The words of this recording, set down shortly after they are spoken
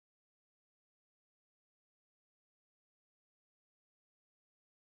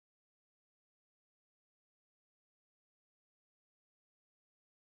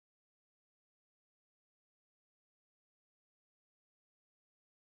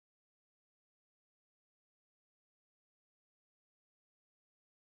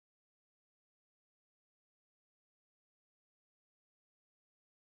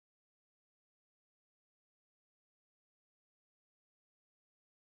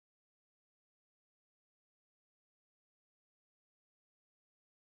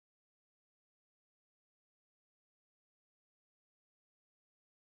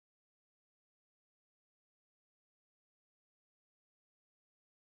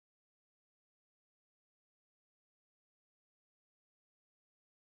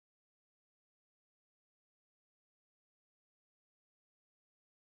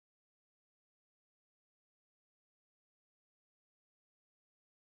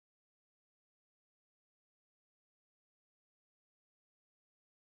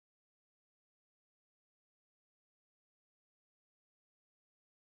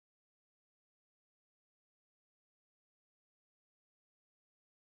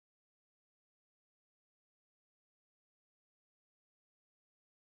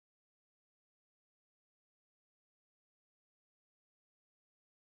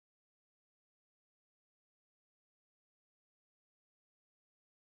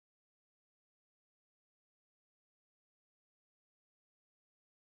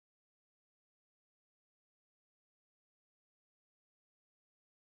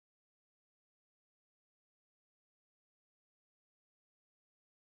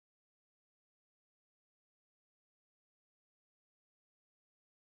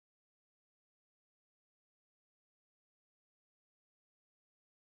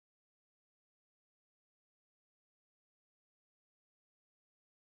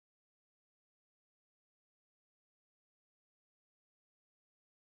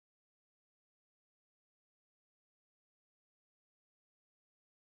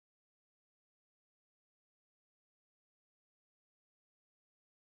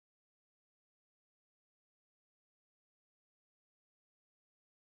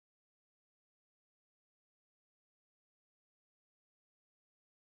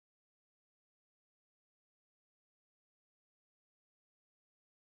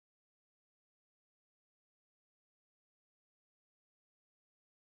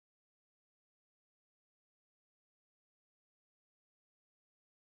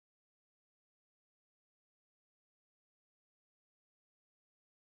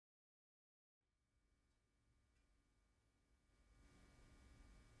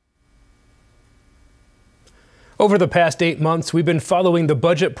Over the past 8 months, we've been following the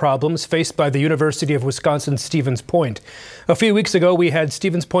budget problems faced by the University of Wisconsin-Stevens Point. A few weeks ago, we had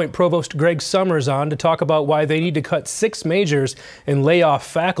Stevens Point Provost Greg Summers on to talk about why they need to cut 6 majors and lay off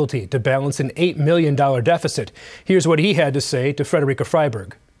faculty to balance an $8 million deficit. Here's what he had to say to Frederica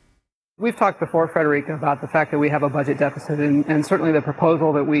Freiberg. We've talked before, Frederica, about the fact that we have a budget deficit, and certainly the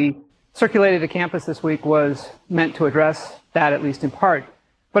proposal that we circulated to campus this week was meant to address that, at least in part.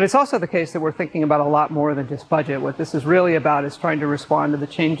 But it's also the case that we're thinking about a lot more than just budget. What this is really about is trying to respond to the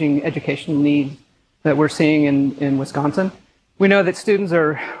changing educational needs that we're seeing in Wisconsin. We know that students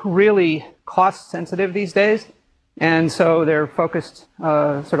are really cost sensitive these days, and so they're focused,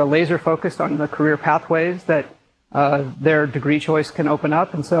 sort of laser focused on the career pathways that their degree choice can open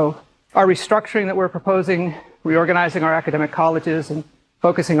up. And so our restructuring that we're proposing, reorganizing our academic colleges and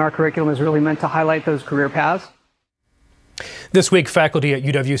focusing our curriculum is really meant to highlight those career paths. This week, faculty at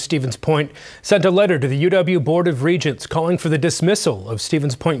UW-Stevens Point sent a letter to the UW Board of Regents calling for the dismissal of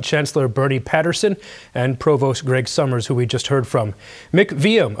Stevens Point Chancellor Bernie Patterson and Provost Greg Summers, who we just heard from. Mick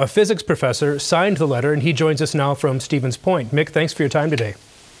Veum, a physics professor, signed the letter, and he joins us now from Stevens Point. Mick, thanks for your time today.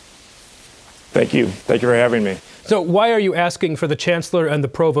 Thank you. Thank you for having me. So why are you asking for the Chancellor and the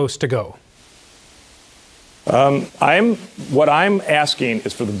Provost to go? What I'm asking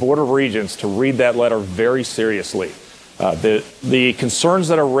is for the Board of Regents to read that letter very seriously. The concerns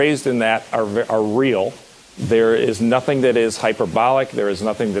that are raised in that are real. There is nothing that is hyperbolic. There is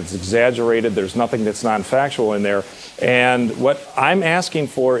nothing that's exaggerated. There's nothing that's non-factual in there. And what I'm asking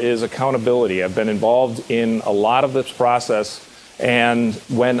for is accountability. I've been involved in a lot of this process. And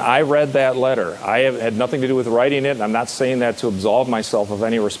when I read that letter, I have had nothing to do with writing it. And I'm not saying that to absolve myself of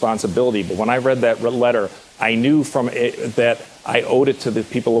any responsibility. But when I read that letter, I knew from it that I owed it to the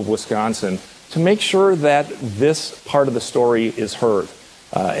people of Wisconsin to make sure that this part of the story is heard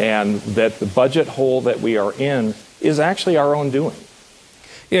and that the budget hole that we are in is actually our own doing.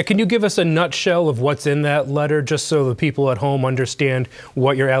 Yeah, can you give us a nutshell of what's in that letter just so the people at home understand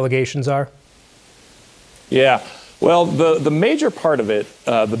what your allegations are? Yeah, well, the major part of it,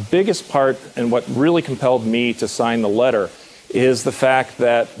 the biggest part and what really compelled me to sign the letter is the fact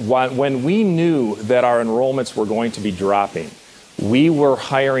that when we knew that our enrollments were going to be dropping, we were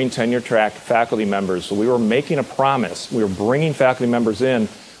hiring tenure-track faculty members. So we were making a promise. We were bringing faculty members in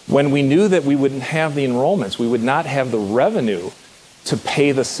when we knew that we wouldn't have the enrollments. We would not have the revenue to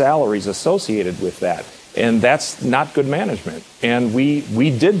pay the salaries associated with that. And that's not good management. And we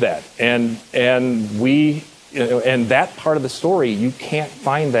did that. And that part of the story, you can't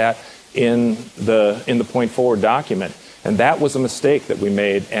find that in the Point Forward document. And that was a mistake that we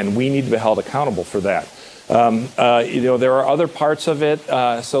made, and we need to be held accountable for that. There are other parts of it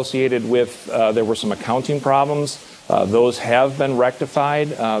associated with, there were some accounting problems. Those have been rectified.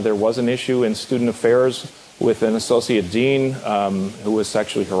 There was an issue in student affairs with an associate dean who was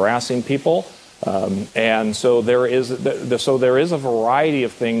sexually harassing people. And so there is a variety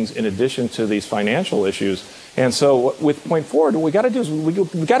of things in addition to these financial issues. And so with Point Forward, what we got to do is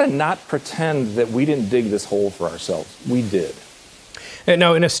we got to not pretend that we didn't dig this hole for ourselves. We did. And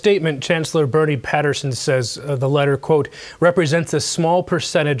now, in a statement, Chancellor Bernie Patterson says the letter, quote, represents a small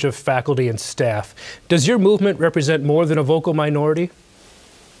percentage of faculty and staff. Does your movement represent more than a vocal minority?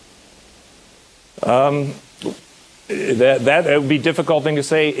 That would be a difficult thing to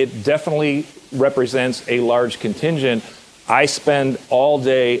say. It definitely represents a large contingent. I spend all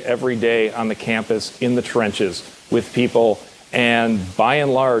day, every day on the campus in the trenches with people, and by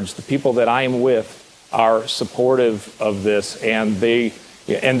and large, the people that I am with are supportive of this, and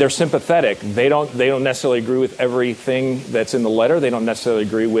they're sympathetic. They don't necessarily agree with everything that's in the letter. They don't necessarily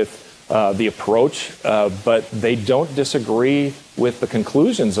agree with the approach, but they don't disagree with the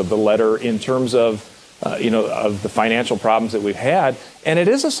conclusions of the letter in terms of of the financial problems that we've had. And it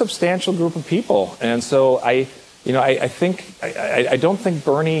is a substantial group of people, and so I don't think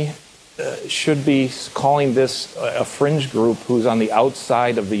Bernie should be calling this a fringe group who's on the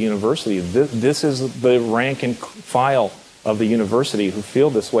outside of the university. This is the rank and file of the university who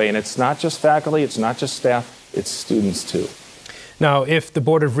feel this way. And it's not just faculty, it's not just staff, it's students too. Now, if the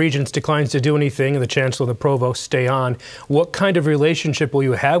Board of Regents declines to do anything and the Chancellor and the Provost stay on, what kind of relationship will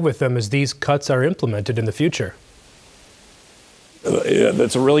you have with them as these cuts are implemented in the future?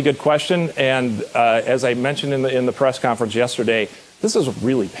 That's a really good question. And as I mentioned in the press conference yesterday, this is a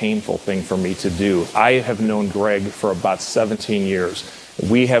really painful thing for me to do. I have known Greg for about 17 years.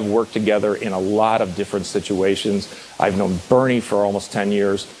 We have worked together in a lot of different situations. I've known Bernie for almost 10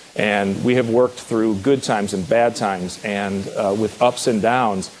 years, and we have worked through good times and bad times and with ups and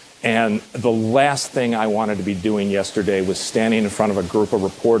downs. And the last thing I wanted to be doing yesterday was standing in front of a group of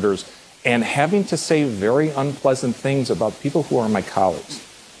reporters and having to say very unpleasant things about people who are my colleagues,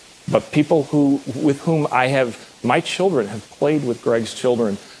 but people with whom my children have played with Greg's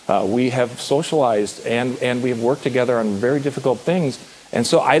children. We have socialized and we have worked together on very difficult things. And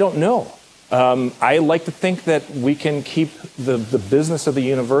so I don't know. I like to think that we can keep the business of the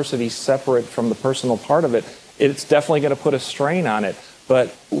university separate from the personal part of it. It's definitely going to put a strain on it.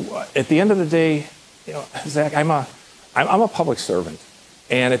 But at the end of the day, you know, Zach, I'm a public servant.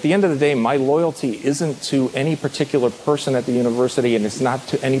 And at the end of the day, my loyalty isn't to any particular person at the university, and it's not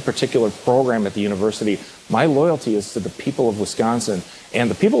to any particular program at the university. My loyalty is to the people of Wisconsin.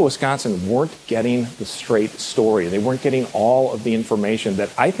 And the people of Wisconsin weren't getting the straight story. They weren't getting all of the information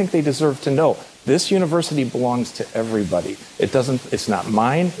that I think they deserve to know. This university belongs to everybody. It's not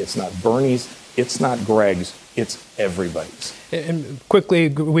mine, it's not Bernie's, it's not Greg's, it's everybody's. And quickly,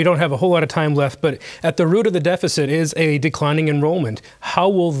 we don't have a whole lot of time left, but at the root of the deficit is a declining enrollment. How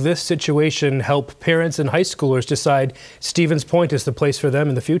will this situation help parents and high schoolers decide Stevens Point is the place for them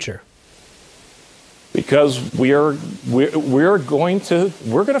in the future? Because we're going to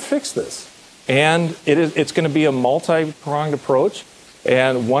fix this, and it's going to be a multi-pronged approach.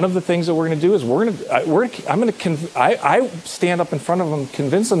 And one of the things that we're going to do is I stand up in front of them,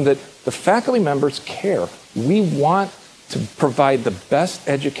 convince them that the faculty members care. We want to provide the best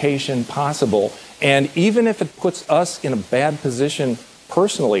education possible, and even if it puts us in a bad position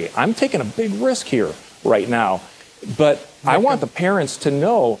personally, I'm taking a big risk here right now. But I want the parents to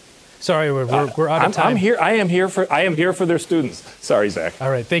know. Sorry, we're out of time. I am here for their students. Sorry, Zach. All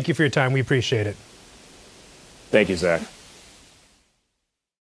right. Thank you for your time. We appreciate it. Thank you, Zach.